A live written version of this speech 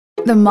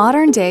The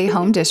modern-day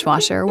home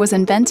dishwasher was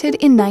invented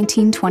in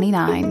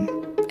 1929,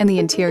 and the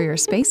interior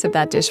space of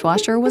that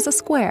dishwasher was a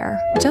square,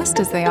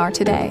 just as they are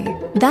today.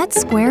 That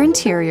square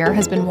interior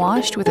has been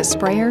washed with a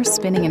sprayer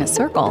spinning in a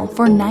circle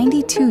for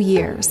 92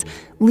 years,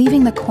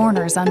 leaving the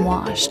corners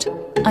unwashed.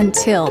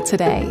 Until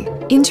today.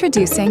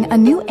 Introducing a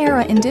new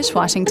era in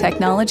dishwashing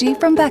technology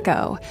from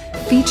Beko,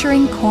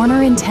 featuring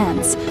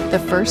Cornerintense, the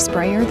first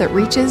sprayer that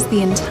reaches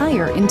the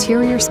entire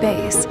interior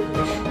space.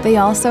 They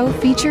also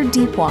feature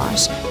Deep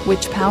Wash,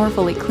 which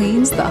powerfully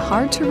cleans the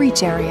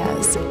hard-to-reach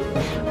areas.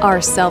 Our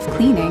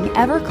self-cleaning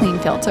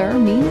EverClean filter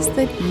means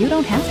that you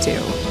don't have to.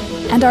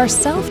 And our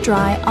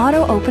self-dry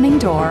auto-opening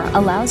door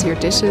allows your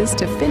dishes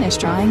to finish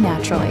drying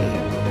naturally.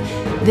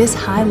 This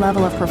high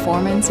level of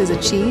performance is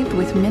achieved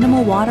with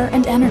minimal water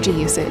and energy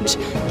usage,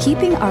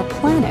 keeping our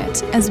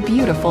planet as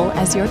beautiful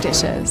as your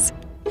dishes.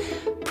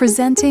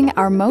 Presenting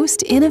our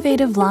most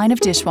innovative line of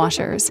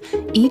dishwashers,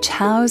 each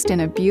housed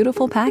in a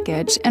beautiful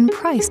package and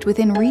priced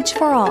within reach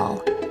for all.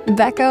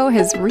 Beko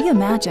has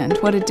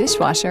reimagined what a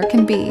dishwasher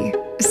can be.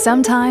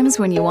 Sometimes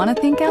when you want to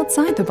think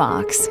outside the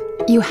box,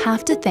 you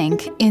have to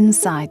think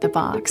inside the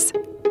box.